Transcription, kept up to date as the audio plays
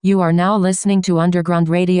You are now listening to Underground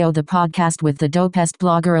Radio, the podcast with the dopest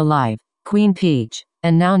blogger alive, Queen Peach,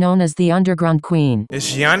 and now known as the Underground Queen.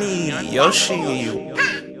 It's Yanni Yoshi.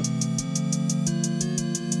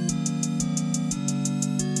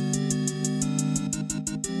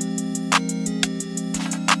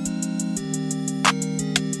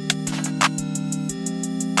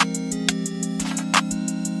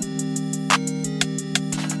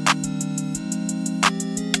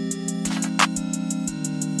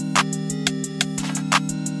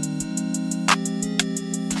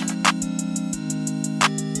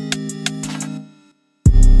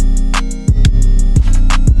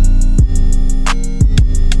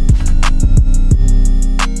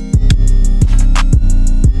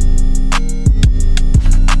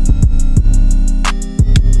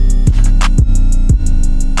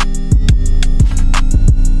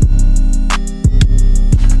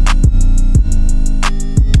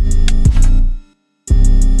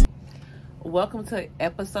 Welcome to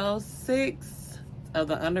episode 6 of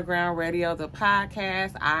the Underground Radio, the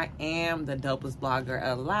podcast. I am the dopest blogger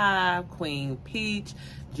alive, Queen Peach,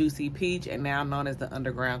 Juicy Peach, and now known as the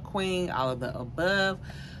Underground Queen, all of the above.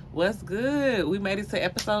 What's good? We made it to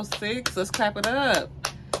episode 6. Let's clap it up.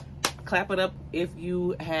 Clap it up if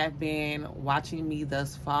you have been watching me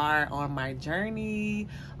thus far on my journey,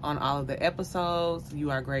 on all of the episodes.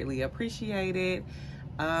 You are greatly appreciated.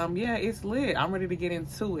 Yeah, it's lit. I'm ready to get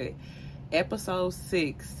into it. Episode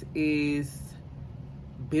 6 is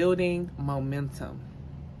building momentum.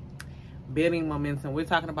 Building momentum. We're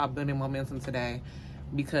talking about building momentum today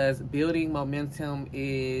because building momentum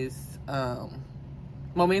is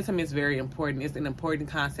very important. It's an important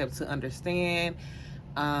concept to understand.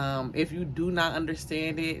 If you do not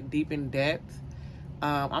understand it deep in depth,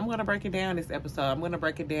 I'm going to break it down this episode. I'm going to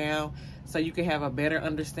break it down so you can have a better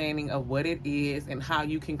understanding of what it is and how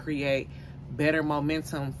you can create better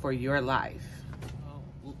momentum for your life.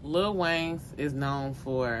 Lil Wayne is known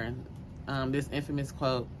for this infamous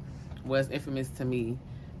quote, was infamous to me.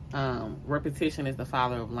 Repetition is the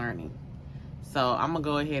father of learning. So I'm gonna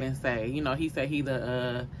go ahead and say, he said he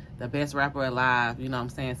the best rapper alive. You know what I'm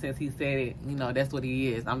saying? Since he said it, that's what he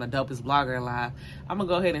is. I'm the dopest blogger alive. I'm gonna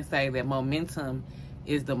go ahead and say that momentum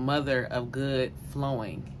is the mother of good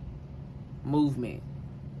flowing movement.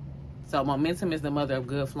 So momentum is the mother of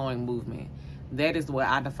good flowing movement. That is what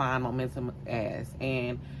I define momentum as.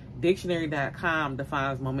 And dictionary.com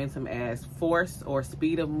defines momentum as force or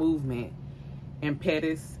speed of movement,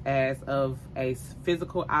 impetus as of a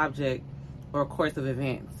physical object or course of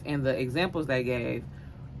events. And the examples they gave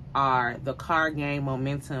are the car gained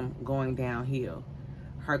momentum going downhill.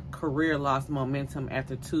 Her career lost momentum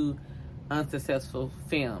after 2 unsuccessful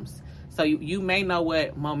films. So you may know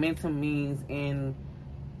what momentum means in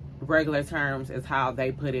regular terms is how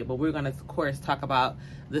they put it, but we're going to, of course, talk about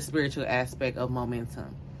the spiritual aspect of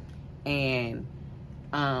momentum. And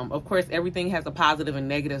of course, everything has a positive and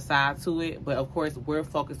negative side to it, but of course, we're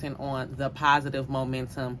focusing on the positive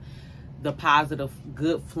momentum, the positive,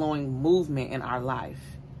 good flowing movement in our life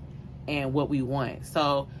and what we want.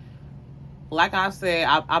 So, like I said,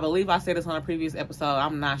 I believe I said this on a previous episode.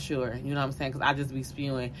 I'm not sure, you know what I'm saying, because I just be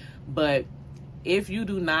spewing. But if you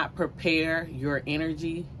do not prepare your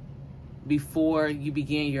energy before you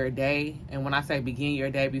begin your day, and when I say begin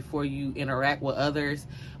your day, before you interact with others,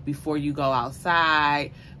 before you go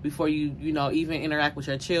outside, before you even interact with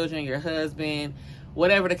your children, your husband,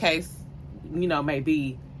 whatever the case may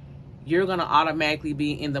be, you're going to automatically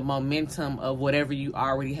be in the momentum of whatever you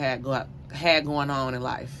already had going on in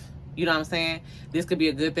life. You know what I'm saying? This could be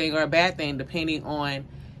a good thing or a bad thing depending on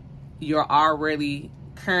your already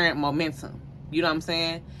current momentum. You know what I'm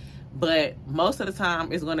saying? But most of the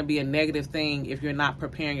time, it's going to be a negative thing if you're not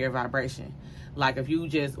preparing your vibration. Like if you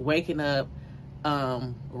just waking up,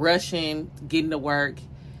 rushing, getting to work,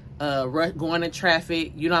 going in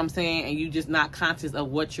traffic, you know what I'm saying? And you just not conscious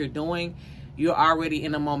of what you're doing. You're already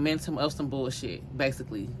in a momentum of some bullshit,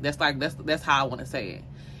 basically. That's how I want to say it.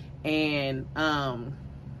 And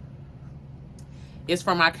it's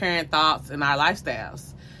from our current thoughts and our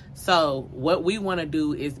lifestyles. So what we want to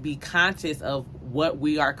do is be conscious of what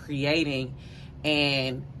we are creating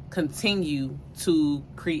and continue to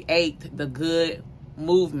create the good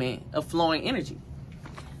movement of flowing energy.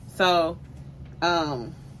 So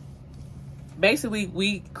basically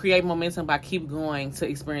we create momentum by keep going to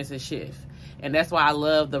experience a shift. And that's why I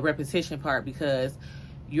love the repetition part, because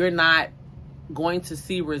you're not going to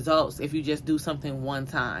see results if you just do something one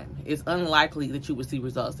time. It's unlikely that you would see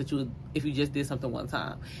results if you just did something one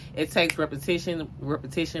time. It takes repetition,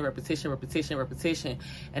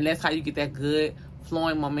 and that's how you get that good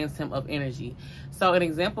flowing momentum of energy. So an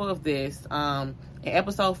example of this, in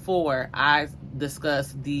episode 4, I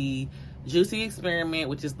discussed the Juicy experiment,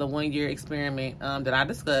 which is the 1-year experiment that I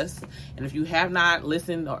discussed. And if you have not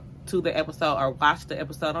listened to the episode or watched the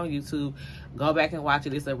episode on YouTube, go back and watch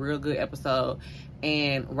it. It's a real good episode.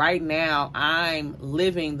 And right now I'm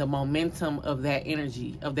living the momentum of that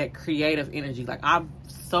energy, of that creative energy. Like, I'm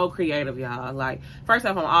so creative, y'all. Like, first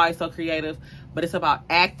off, I'm always so creative, but it's about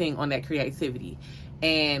acting on that creativity.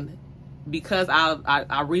 And because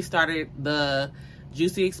I restarted the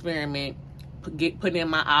Juicy experiment, putting in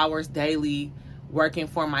my hours daily, working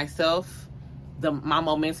for myself, my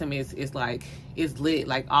momentum is lit.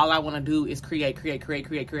 Like, all I want to do is create. You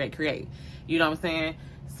know what I'm saying?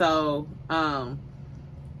 So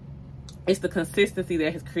it's the consistency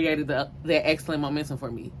that has created that excellent momentum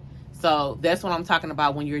for me. So that's what I'm talking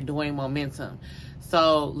about when you're doing momentum.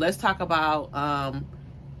 So let's talk about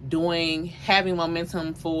having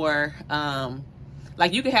momentum for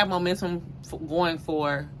like, you can have momentum going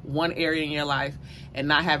for one area in your life and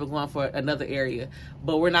not have it going for another area.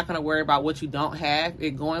 But we're not going to worry about what you don't have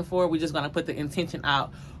it going for. We're just going to put the intention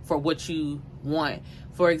out for what you want.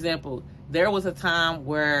 For example, there was a time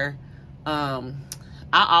where I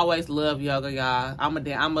always loved yoga, y'all. I'm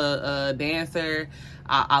a dancer.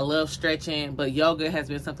 I love stretching, but yoga has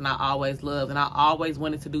been something I always loved, and I always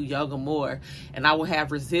wanted to do yoga more. And I would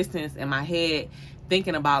have resistance in my head,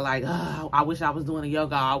 thinking about, like, oh, I wish I was doing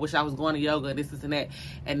yoga. I wish I was going to yoga, this and that.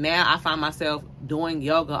 And now I find myself doing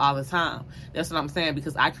yoga all the time. That's what I'm saying,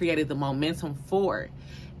 because I created the momentum for it.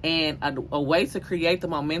 And a way to create the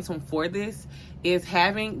momentum for this is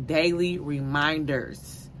having daily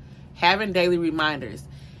reminders.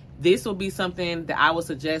 This will be something that I would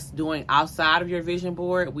suggest doing outside of your vision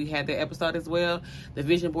board. We had that episode as well. The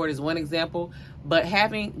vision board is one example, but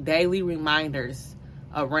having daily reminders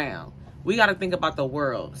around. We got to think about the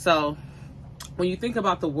world. So when you think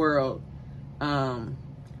about the world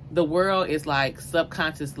is like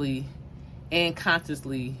subconsciously and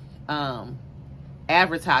consciously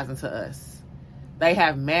advertising to us. They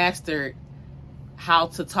have mastered how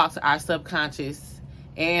to talk to our subconscious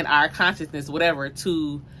and our consciousness, whatever,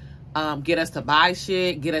 to get us to buy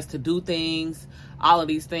shit, get us to do things, all of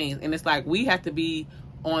these things. And it's like, we have to be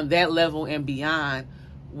on that level and beyond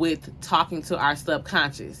with talking to our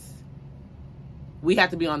subconscious. We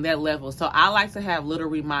have to be on that level. So I like to have little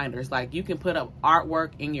reminders. Like, you can put up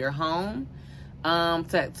artwork in your home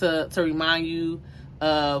to remind you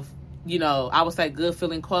of, you know, I would say good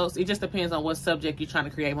feeling quotes. It just depends on what subject you're trying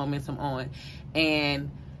to create momentum on.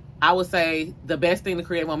 And I would say the best thing to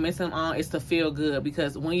create momentum on is to feel good,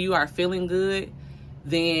 because when you are feeling good,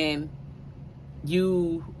 then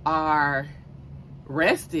you are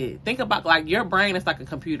rested. Think about, like, your brain is like a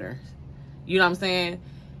computer. You know what I'm saying?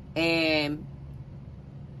 And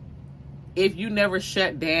if you never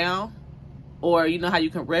shut down, or you know how you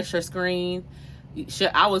can rest your screen,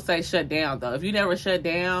 I would say shut down, though. If you never shut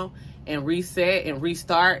down and reset and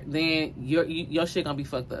restart, then your shit gonna be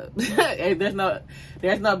fucked up. And there's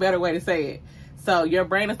no better way to say it. So your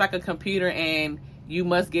brain is like a computer, and you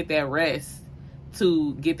must get that rest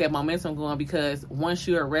to get that momentum going, because once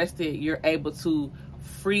you're rested, you're able to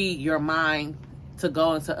free your mind to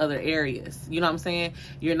go into other areas. You know what I'm saying?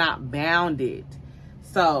 You're not bounded.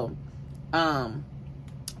 So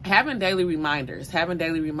having daily reminders.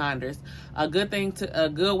 A good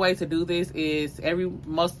way to do this is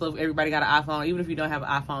most of everybody got an iPhone. Even if you don't have an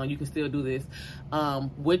iPhone, you can still do this. On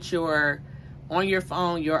your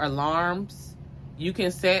phone, your alarms, you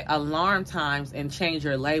can set alarm times and change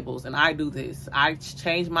your labels. And I do this. I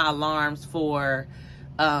change my alarms for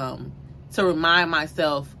to remind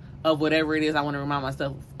myself of whatever it is I want to remind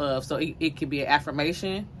myself of. So it could be an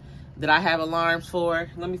affirmation that I have alarms for.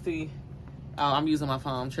 Let me see. Oh, I'm using my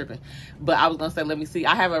phone. I'm tripping. But I was going to say, let me see.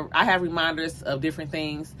 I have reminders of different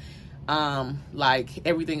things. Like,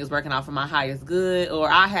 everything is working out for my highest good. Or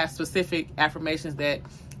I have specific affirmations that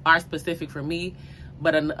are specific for me.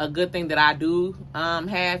 But a good thing that I do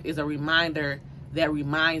have is a reminder that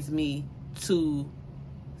reminds me to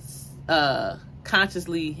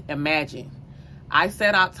consciously imagine. I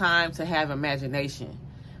set out time to have imagination,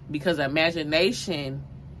 because imagination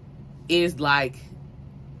is, like,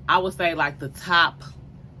 I would say, like, the top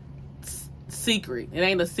secret. It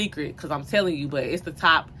ain't a secret because I'm telling you, but it's the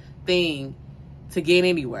top thing to get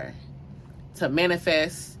anywhere, to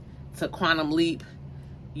manifest, to quantum leap,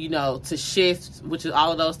 to shift, which is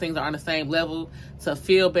all of those things are on the same level, to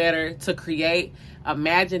feel better, to create.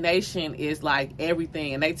 Imagination is like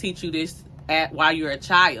everything, and they teach you this while you're a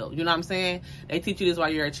child. You know what I'm saying? They teach you this while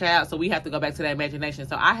you're a child, so we have to go back to that imagination.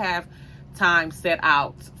 So I have time set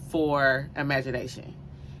out for imagination,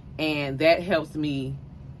 and that helps me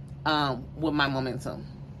with my momentum.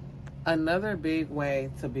 Another big way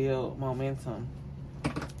to build momentum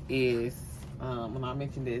is, when I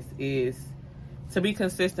mentioned this, is to be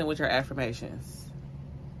consistent with your affirmations.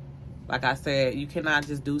 Like I said, you cannot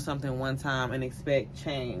just do something one time and expect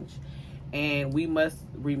change. And we must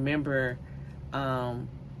remember,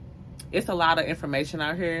 it's a lot of information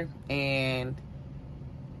out here, and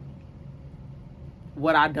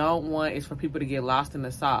what I don't want is for people to get lost in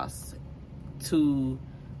the sauce, to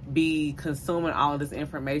be consuming all of this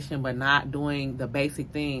information but not doing the basic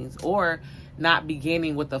things, or not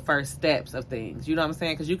beginning with the first steps of things. You know what I'm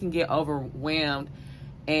saying? Because you can get overwhelmed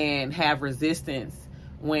and have resistance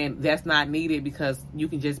when that's not needed, because you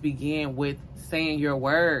can just begin with saying your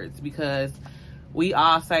words. Because we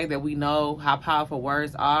all say that we know how powerful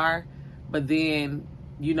words are, but then,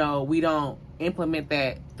 we don't implement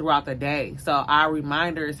that throughout the day. So our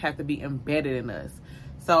reminders have to be embedded in us.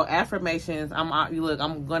 So affirmations, I'm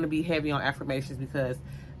going to be heavy on affirmations because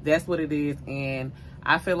that's what it is. And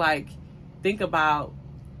I feel like, think about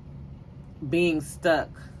being stuck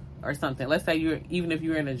or something. Let's say even if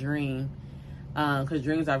you're in a dream, because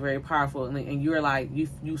dreams are very powerful, and you're like,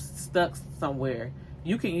 you stuck somewhere,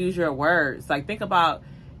 you can use your words. Like, think about,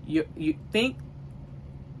 you think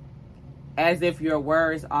as if your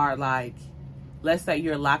words are like, let's say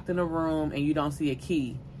you're locked in a room and you don't see a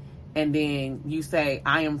key, and then you say,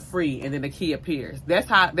 I am free, and then the key appears. That's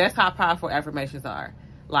how powerful affirmations are.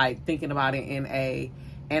 Like, thinking about it in a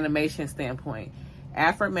animation standpoint,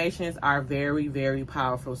 affirmations are very, very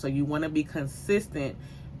powerful. So you want to be consistent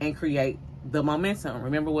and create the momentum.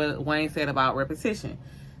 Remember what Wayne said about repetition.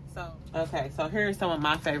 So here's some of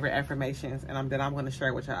my favorite affirmations, and I'm going to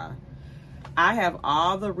share with y'all. I have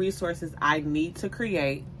all the resources I need to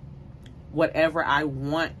create whatever I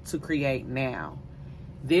want to create now.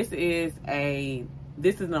 This is an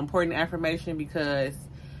important affirmation because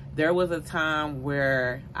there was a time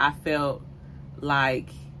where I felt like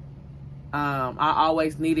I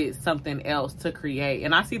always needed something else to create,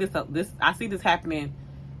 and I see this happening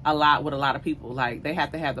a lot with a lot of people. Like, they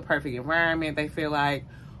have to have the perfect environment, they feel like,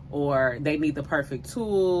 or they need the perfect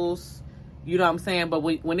tools. You know what I'm saying? But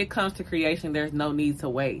when it comes to creation, there's no need to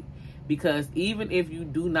wait, because even if you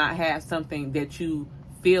do not have something that you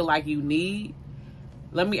feel like you need,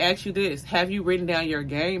 let me ask you this: have you written down your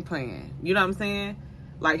game plan? You know what I'm saying?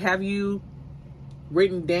 Like, have you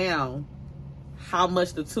written down how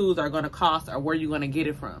much the tools are going to cost, or where you're going to get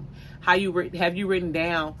it from? Have you written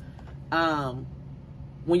down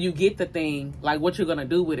when you get the thing, like, what you're going to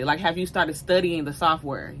do with it? Like, have you started studying the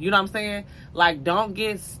software? You know what I'm saying? Like, don't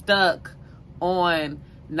get stuck on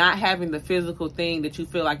not having the physical thing that you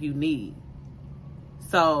feel like you need.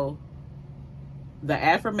 So the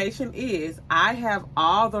affirmation is, I have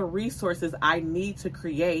all the resources I need to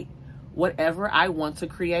create whatever I want to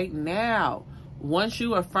create now. Once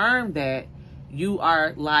you affirm that, you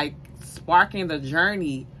are like sparking the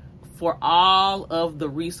journey for all of the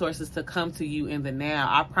resources to come to you in the now.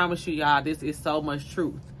 I promise you, y'all, this is so much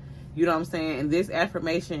truth. You know what I'm saying? And this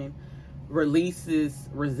affirmation releases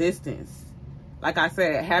resistance. Like I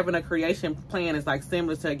said, having a creation plan is like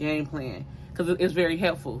similar to a game plan, because it's very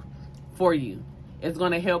helpful for you. It's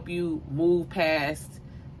going to help you move past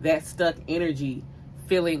that stuck energy,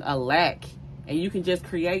 feeling a lack, and you can just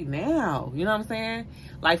create now. You know what I'm saying?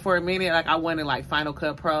 Like, for a minute, like, I wanted like Final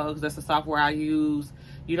Cut Pro, because that's the software I use.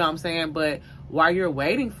 You know what I'm saying? But while you're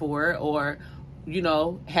waiting for it, or,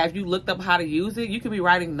 have you looked up how to use it? You could be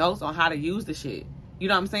writing notes on how to use the shit. You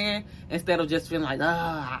know what I'm saying? Instead of just feeling like,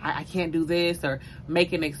 I can't do this, or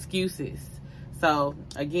making excuses. So,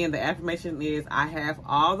 again, the affirmation is, I have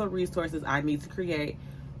all the resources I need to create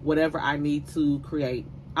whatever I need to create.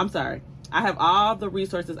 I have all the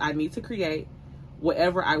resources I need to create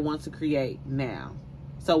whatever I want to create now.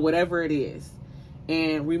 So, whatever it is.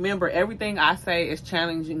 And remember, everything I say is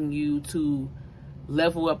challenging you to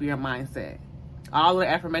level up your mindset. All the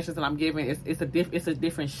affirmations that I'm giving, it's a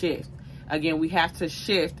different shift. Again, we have to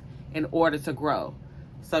shift in order to grow.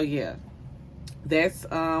 So, yeah. That's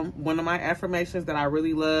one of my affirmations that I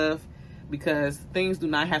really love, because things do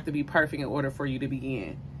not have to be perfect in order for you to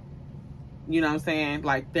begin. You know what I'm saying?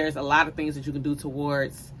 Like, there's a lot of things that you can do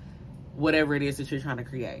towards whatever it is that you're trying to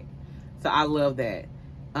create. So I love that.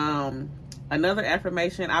 Another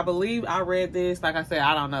affirmation, I believe I read this, like I said,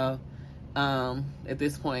 I don't know at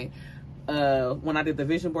this point, when I did the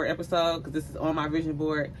vision board episode, because this is on my vision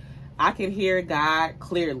board, I can hear God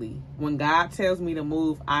clearly. When God tells me to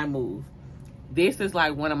move, I move. This is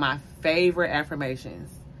like one of my favorite affirmations.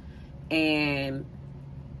 And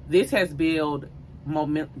this has built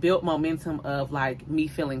momentum of like me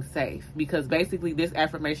feeling safe, because basically this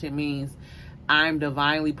affirmation means I'm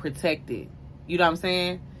divinely protected. You know what I'm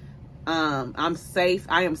saying? I'm safe.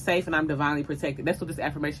 I am safe and I'm divinely protected. That's what this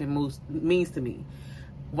affirmation means to me.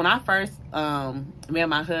 When I first met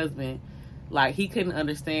my husband, like, he couldn't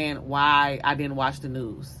understand why I didn't watch the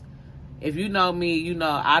news. If you know me, you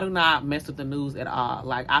know I do not mess with the news at all.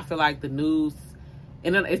 Like, I feel like the news,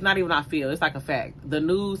 and it's not even I feel, it's like a fact. The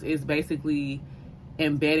news is basically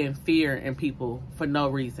embedding fear in people for no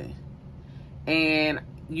reason. And,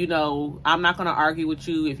 you know, I'm not going to argue with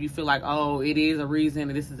you if you feel like, oh, it is a reason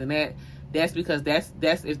and this is and that. That's because that's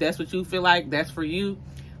if that's what you feel like, that's for you.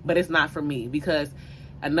 But it's not for me, because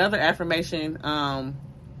another affirmation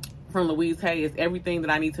from Louise Hay is everything that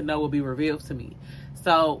I need to know will be revealed to me.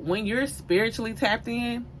 So when you're spiritually tapped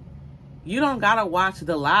in, you don't gotta watch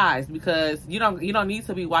the lies, because you don't need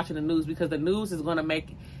to be watching the news, because the news is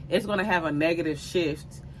gonna have a negative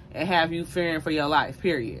shift and have you fearing for your life,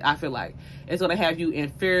 period. I feel like it's gonna have you in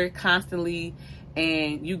fear constantly,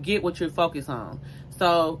 and you get what you're focused on.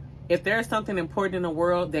 So if there's something important in the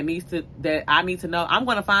world that I need to know, I'm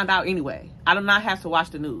gonna find out anyway. I do not have to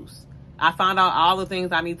watch the news. I found out all the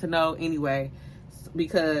things I need to know anyway,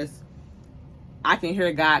 because I can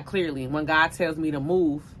hear God clearly. When God tells me to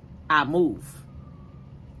move, I move.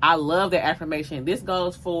 I love that affirmation. This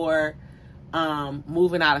goes for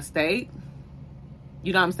moving out of state.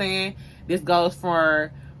 You know what I'm saying? This goes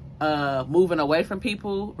for moving away from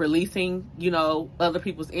people, releasing, you know, other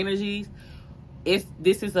people's energies.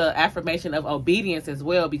 This is an affirmation of obedience as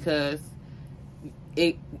well, because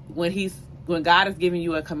when God is giving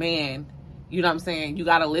you a command, you know what I'm saying, you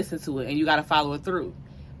got to listen to it and you got to follow it through,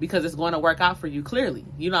 because it's going to work out for you clearly.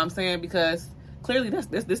 You know what I'm saying? Because clearly this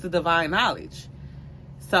is divine knowledge.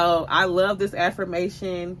 So I love this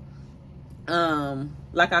affirmation.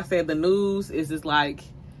 Like I said, the news is just like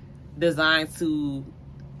designed to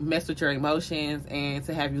mess with your emotions and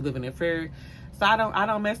to have you living in fear. So I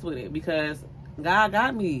don't mess with it, because God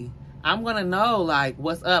got me. I'm gonna know like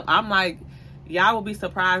what's up. I'm like, y'all will be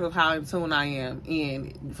surprised with how in tune I am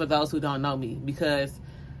in, for those who don't know me, because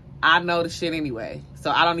I know the shit anyway. So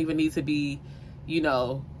I don't even need to be, you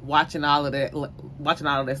know, watching all of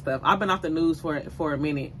that stuff. I've been off the news for a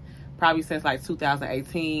minute, probably since like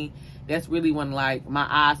 2018. That's really when like my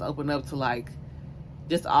eyes opened up to like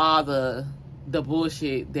just all the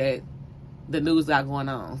bullshit that the news got going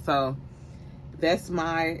on. So that's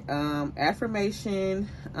my affirmation.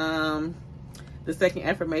 The second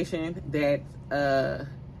affirmation that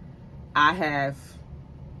I have,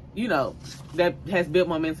 you know, that has built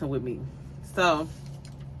momentum with me. So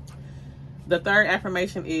the third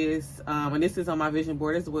affirmation is, and this is on my vision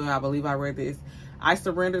board as well, I believe I read this: I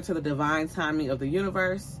surrender to the divine timing of the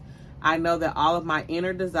universe. I know that all of my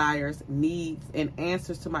inner desires, needs, and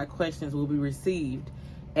answers to my questions will be received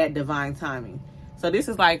at divine timing. So this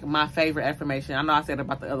is like my favorite affirmation. I know I said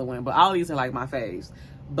about the other one, but all these are like my faves.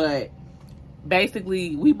 But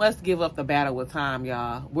basically, we must give up the battle with time,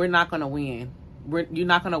 y'all. We're not going to win. You're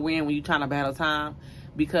not going to win when you're trying to battle time,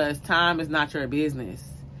 because time is not your business.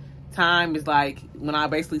 Time is like, when I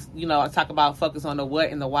basically, you know, I talk about focus on the what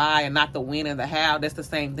and the why and not the when and the how. That's the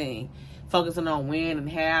same thing. Focusing on when and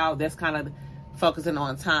how, that's kind of focusing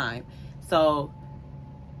on time. So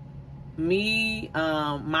me,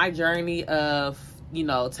 my journey of, you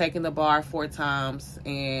know, taking the bar 4 times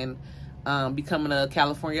and becoming a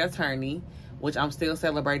California attorney, which I'm still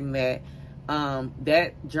celebrating that,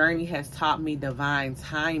 that journey has taught me divine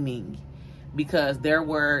timing, because there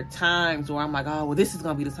were times where I'm like, oh, well, this is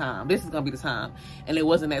going to be the time. This is going to be the time. And it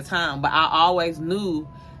wasn't that time. But I always knew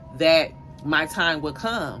that my time would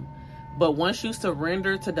come. But once you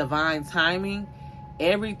surrender to divine timing,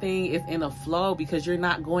 everything is in a flow, because you're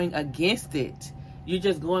not going against it. You're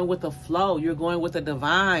just going with the flow. You're going with the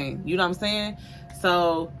divine. You know what I'm saying?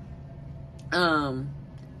 So,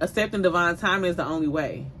 accepting divine timing is the only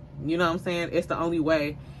way. You know what I'm saying? It's the only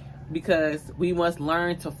way, because we must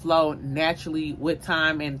learn to flow naturally with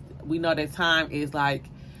time. And we know that time is like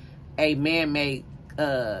a man-made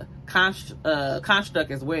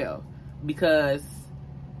construct as well, because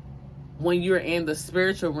when you're in the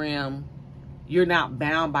spiritual realm, you're not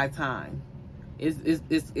bound by time.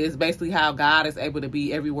 It's basically how God is able to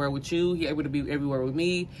be everywhere with you. He's able to be everywhere with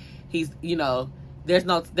me. He's, you know, there's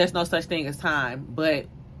no such thing as time. But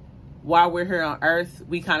while we're here on earth,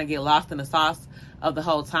 we kind of get lost in the sauce of the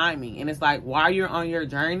whole timing. And it's like, while you're on your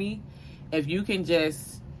journey, if you can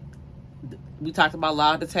just, we talked about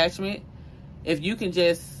law of detachment, if you can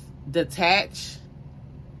just detach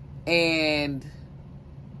and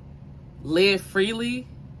live freely,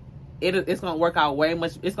 it's going to work out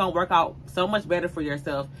it's going to work out so much better for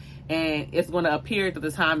yourself, and it's going to appear that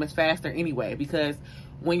the time is faster anyway, because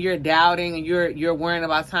when you're doubting and you're worrying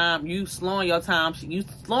about time, you slowing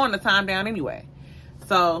the time down anyway.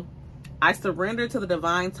 So I surrender to the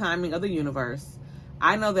divine timing of the universe.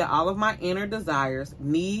 I know that all of my inner desires,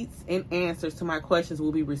 needs, and answers to my questions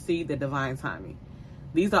will be received at divine timing.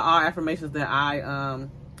 These are all affirmations that I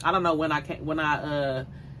don't know when I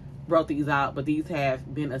wrote these out, but these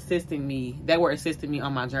have been assisting me. They were assisting me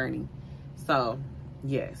on my journey. So,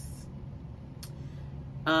 yes.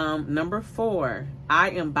 Number 4, I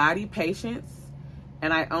embody patience,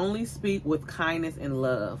 and I only speak with kindness and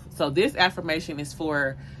love. So this affirmation is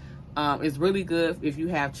for, it's really good if you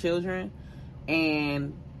have children,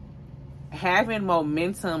 and having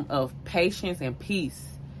momentum of patience and peace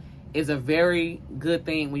is a very good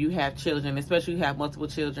thing when you have children, especially if you have multiple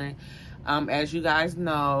children. As you guys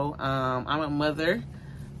know, I'm a mother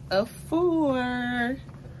of 4.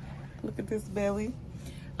 Look at this belly.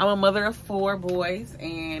 I'm a mother of 4 boys,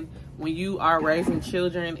 and when you are raising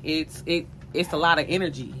children, it's a lot of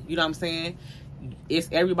energy. You know what I'm saying?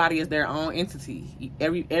 Everybody is their own entity.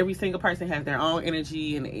 Every single person has their own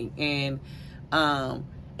energy, and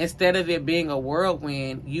instead of it being a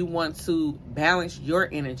whirlwind, you want to balance your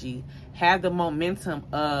energy, have the momentum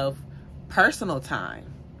of personal time.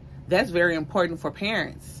 That's very important for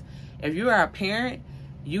parents. If you are a parent,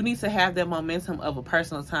 you need to have that momentum of a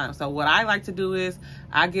personal time. So what I like to do is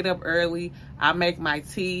I get up early, I make my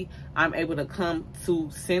tea, I'm able to come to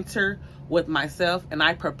center with myself, and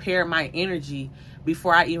I prepare my energy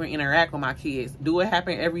before I even interact with my kids. Do it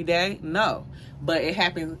happen every day? No. But it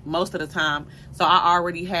happens most of the time. So I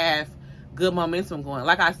already have good momentum going.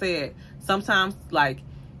 Like I said, sometimes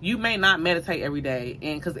you may not meditate every day,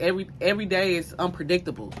 and because every day is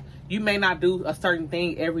unpredictable. You may not do a certain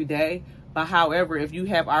thing every day, but however, if you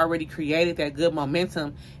have already created that good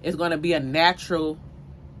momentum, it's going to be a natural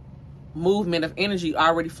movement of energy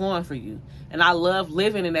already flowing for you. And I love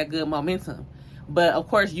living in that good momentum. But of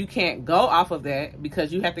course, you can't go off of that,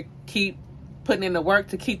 because you have to keep putting in the work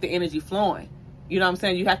to keep the energy flowing. You know what I'm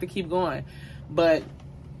saying? You have to keep going. But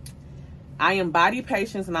I embody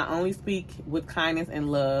patience, and I only speak with kindness and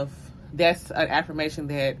love. That's an affirmation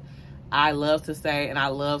that I love to say, and I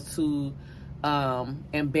love to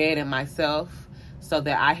embed in myself, so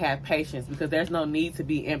that I have patience, because there's no need to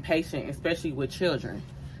be impatient, especially with children.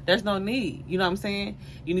 There's no need. You know what I'm saying?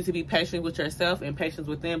 You need to be patient with yourself and patient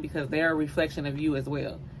with them, because they're a reflection of you as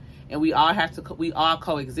well. And we all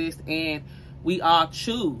coexist, and we all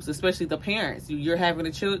choose, especially the parents. You're having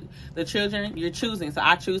the children, you're choosing. So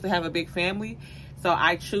I choose to have a big family. So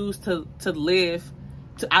I choose to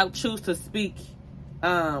speak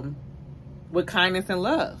with kindness and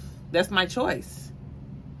love. That's my choice.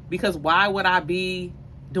 Because why would I be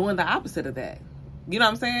doing the opposite of that? You know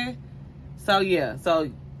what I'm saying? So yeah.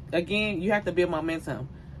 So again, you have to build momentum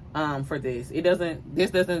for this. You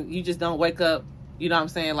just don't wake up, you know what I'm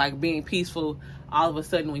saying, like being peaceful all of a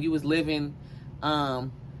sudden when you was living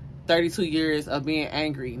 32 years of being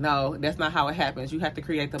angry. No, that's not how it happens. You have to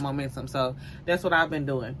create the momentum. So that's what I've been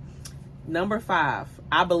doing. Number 5,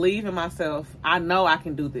 I believe in myself. I know I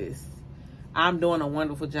can do this. I'm doing a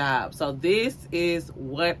wonderful job. So this is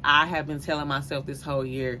what I have been telling myself this whole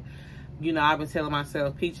year. You know, I've been telling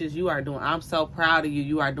myself, Peaches, I'm so proud of you.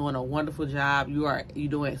 You are doing a wonderful job. You're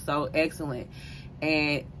doing so excellent.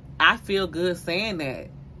 And I feel good saying that.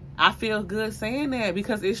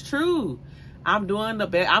 Because it's true. I'm doing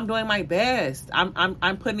my best.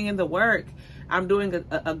 I'm putting in the work. I'm doing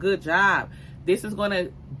a good job. This is going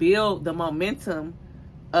to build the momentum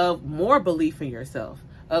of more belief in yourself,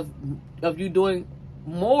 of you doing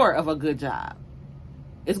more of a good job.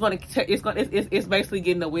 It's basically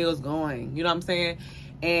getting the wheels going. You know what I'm saying?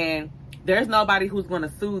 And there's nobody who's going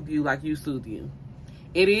to soothe you like you soothe you.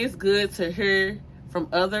 It is good to hear from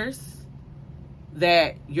others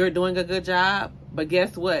that you're doing a good job, but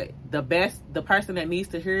guess what? The person that needs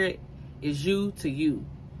to hear it is you to you.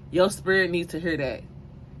 Your spirit needs to hear that.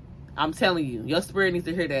 I'm telling you, your spirit needs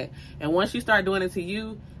to hear that. And once you start doing it to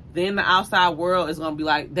you, then the outside world is going to be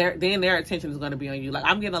like, then their attention is going to be on you. Like,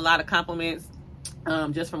 I'm getting a lot of compliments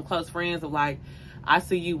just from close friends of like, I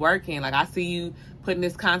see you working. Like, I see you putting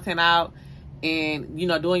this content out and, you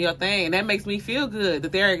know, doing your thing. And that makes me feel good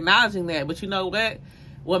that they're acknowledging that. But you know what?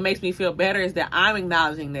 What makes me feel better is that I'm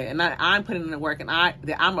acknowledging that, and I'm putting in the work, and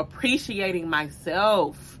that I'm appreciating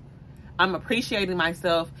myself. I'm appreciating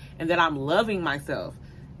myself, and that I'm loving myself.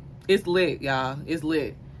 It's lit, y'all. It's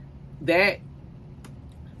lit. That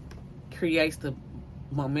creates the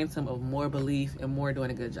momentum of more belief and more doing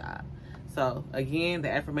a good job. So again, the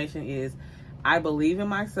affirmation is, I believe in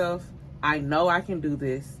myself. I know I can do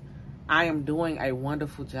this. I am doing a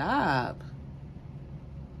wonderful job.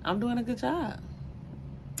 I'm doing a good job.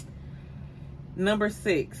 Number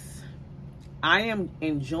 6, I am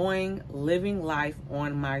enjoying living life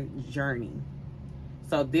on my journey.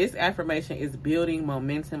 So this affirmation is building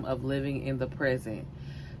momentum of living in the present.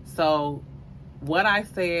 So what I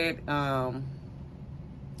said,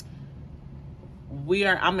 we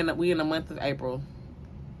in the month of April.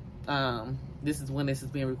 This is when this is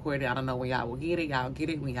being recorded. I don't know when y'all will get it. Y'all get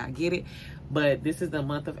it when y'all get it. But this is the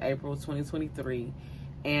month of April 2023.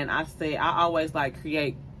 And I always like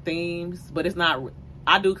create themes, but it's not,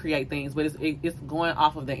 I do create things, but it's going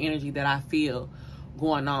off of the energy that I feel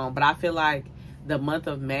going on. But I feel like the month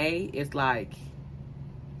of May is like,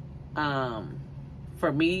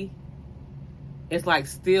 for me, it's like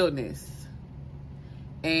stillness.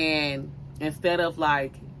 And instead of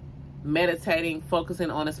like meditating, focusing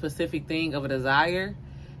on a specific thing of a desire,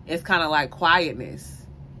 it's kind of like quietness.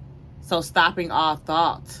 So stopping all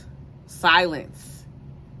thought, silence.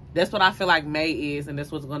 That's what I feel like May is, and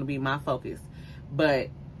that's what's going to be my focus. But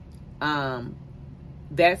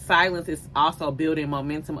that silence is also building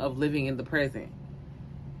momentum of living in the present.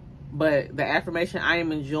 But the affirmation, I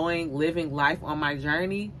am enjoying living life on my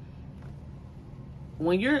journey.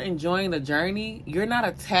 When you're enjoying the journey, you're not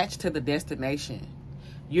attached to the destination.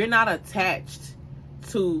 You're not attached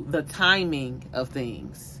to the timing of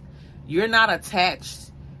things. You're not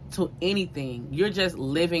attached to anything. You're just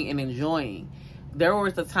living and enjoying. There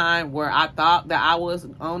was a time where I thought that I was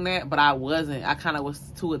on that, but I wasn't. I kind of was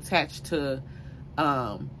too attached to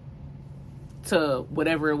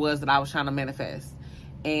whatever it was that I was trying to manifest.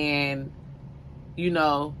 And, you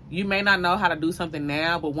know, you may not know how to do something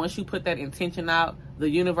now, but once you put that intention out, the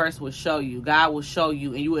universe will show you. God will show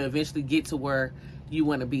you, and you will eventually get to where you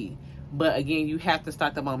want to be. But again, you have to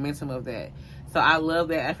start the momentum of that. So I love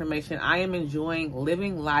that affirmation. I am enjoying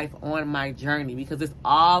living life on my journey, because it's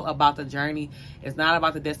all about the journey. It's not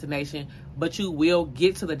about the destination, but you will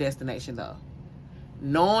get to the destination though.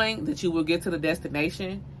 Knowing that you will get to the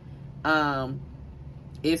destination,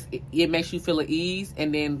 it makes you feel at ease,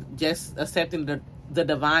 and then just accepting the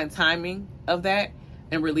divine timing of that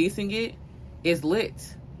and releasing it is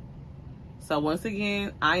lit. So once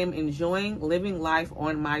again, I am enjoying living life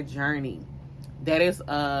on my journey. That is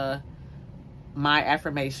my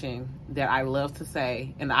affirmation that I love to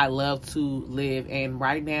say and I love to live. And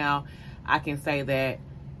right now, I can say that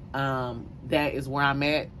that is where I'm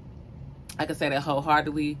at. I can say that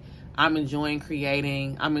wholeheartedly. I'm enjoying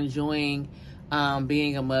creating. I'm enjoying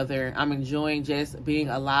being a mother. I'm enjoying just being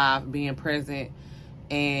alive, being present,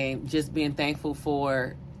 and just being thankful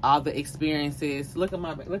for all the experiences. Look at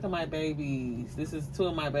my babies. This is 2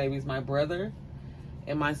 of my babies, my brother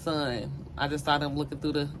and my son. I just saw them looking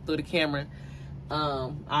through the camera.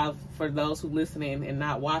 For those who listening and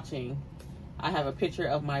not watching, I have a picture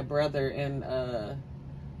of my brother and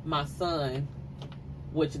my son,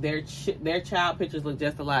 which their child pictures look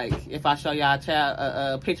just alike. If I show y'all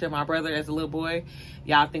a picture of my brother as a little boy,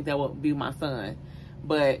 y'all think that would be my son.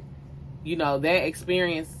 But you know, that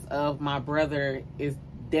experience of my brother is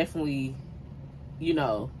definitely, you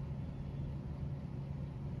know,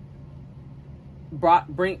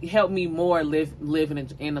 helped me more live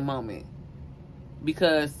in the moment,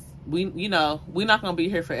 because we're not gonna be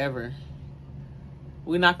here forever.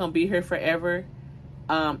 We're not gonna be here forever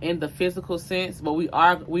in the physical sense, but we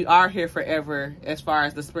are here forever as far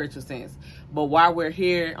as the spiritual sense. But while we're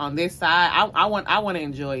here on this side, I want to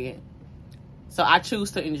enjoy it. So I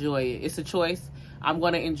choose to enjoy it. It's a choice. I'm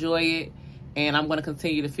going to enjoy it, and I'm going to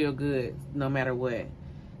continue to feel good no matter what.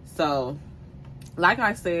 So, like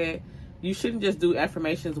I said, you shouldn't just do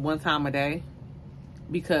affirmations one time a day,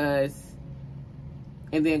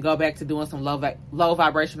 and then go back to doing some low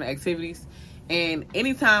vibrational activities. And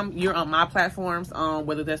anytime you're on my platforms,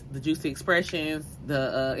 whether that's the Juicy Expressions,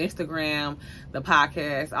 the Instagram, the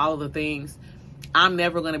podcast, all of the things, I'm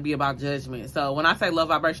never going to be about judgment. So when I say low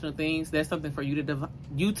vibrational things, that's something for you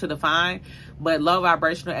to define. But low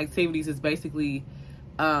vibrational activities is basically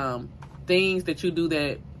things that you do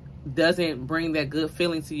that doesn't bring that good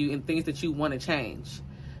feeling to you, and things that you want to change.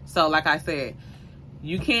 So like I said,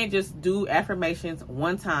 you can't just do affirmations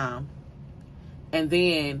one time and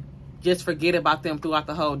then just forget about them throughout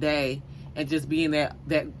the whole day and just be in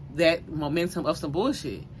that momentum of some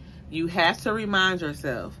bullshit. You have to remind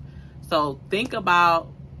yourself. So think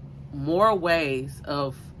about more ways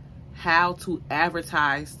of how to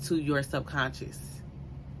advertise to your subconscious.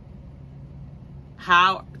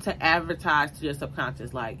 how to advertise to your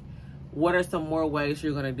subconscious. Like, what are some more ways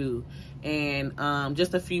you're going to do? And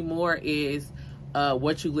just a few more is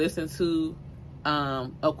what you listen to.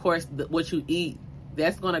 Of course, what you eat.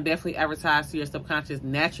 That's going to definitely advertise to your subconscious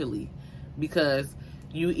naturally, because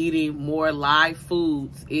you eating more live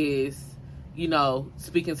foods is, you know,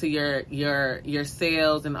 speaking to your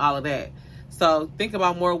cells and all of that. So think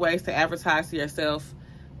about more ways to advertise to yourself,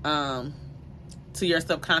 to your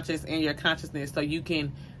subconscious and your consciousness, so you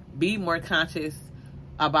can be more conscious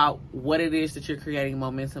about what it is that you're creating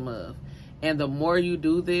momentum of. And the more you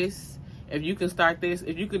do this, if you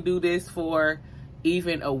can do this for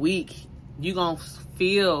even a week, you're going to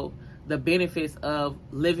feel the benefits of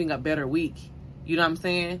living a better week. You know what I'm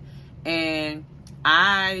saying? And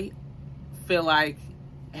I feel like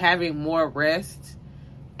having more rest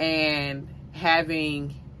and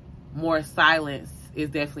having more silence is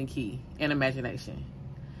definitely key, and imagination.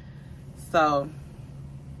 So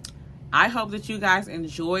I hope that you guys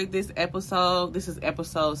enjoyed this episode. This is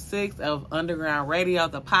episode 6 of Underground Radio,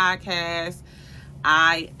 the podcast.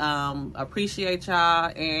 I appreciate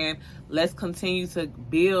y'all, and let's continue to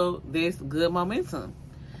build this good momentum.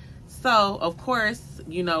 So, of course,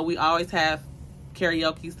 you know, we always have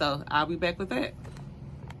karaoke, so I'll be back with that.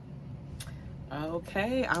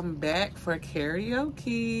 Okay, I'm back for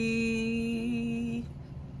karaoke.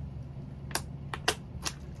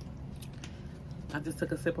 I just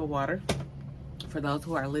took a sip of water for those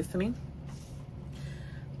who are listening.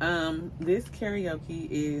 This karaoke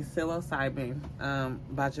is Psilocybin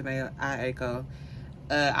by Jhené Aiko.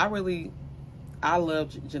 I love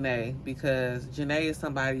Jhené because Jhené is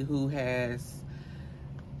somebody who has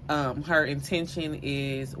her intention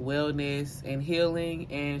is wellness and healing,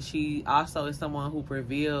 and she also is someone who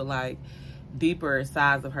revealed like deeper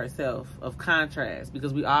sides of herself, of contrast,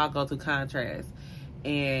 because we all go through contrast.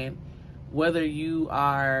 And whether you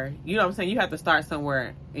are, you know what I'm saying, you have to start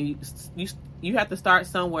somewhere, and you have to start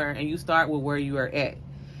somewhere, and you start with where you are at.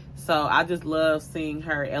 So I just love seeing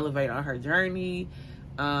her elevate on her journey.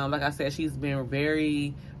 Like I said, she's been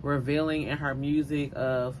very revealing in her music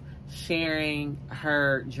of sharing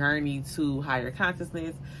her journey to higher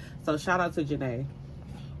consciousness. So shout out to Jhené.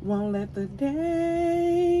 Won't let the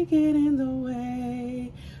day get in the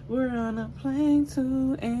way. We're on a plane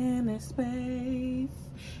to inner space.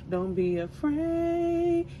 Don't be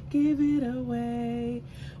afraid, give it away.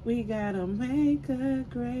 We gotta make a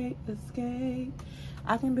great escape.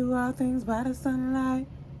 I can do all things by the sunlight.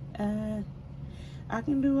 I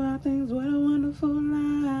can do all things, what a wonderful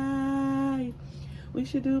life. We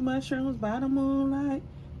should do mushrooms by the moonlight.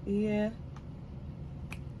 Yeah.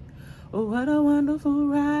 Oh, what a wonderful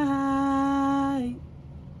ride.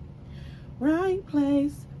 Right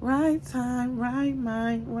place, right time, right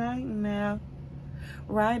mind, right now.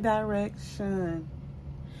 Right direction.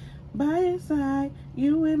 By your side,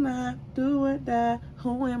 you and I, do or die.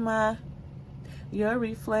 Who am I? Your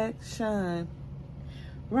reflection.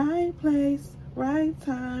 Right place, right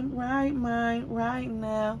time, right mind, right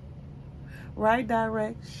now. Right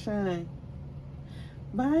direction.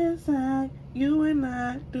 By your side, you and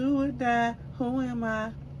I, do or die. Who am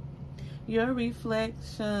I? Your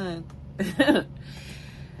reflection.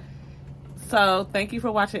 So, thank you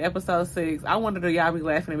for watching episode 6. I wonder if y'all be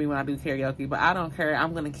laughing at me when I do karaoke, but I don't care.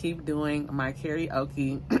 I'm going to keep doing my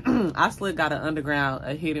karaoke. I still got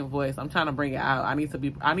a hidden voice. I'm trying to bring it out. I need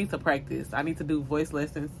to practice. I need to do voice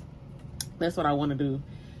lessons. That's what I want to do.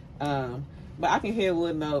 But I can hit a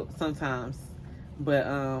little note sometimes. But,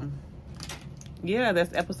 yeah,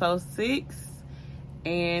 that's episode 6.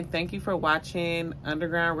 And thank you for watching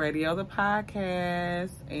Underground Radio, the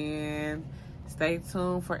podcast. And stay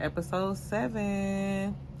tuned for episode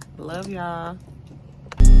 7. Love y'all.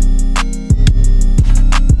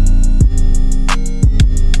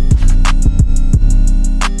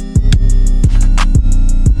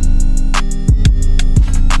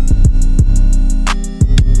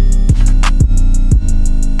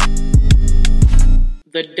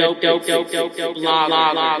 The dope,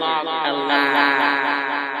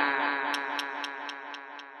 alive.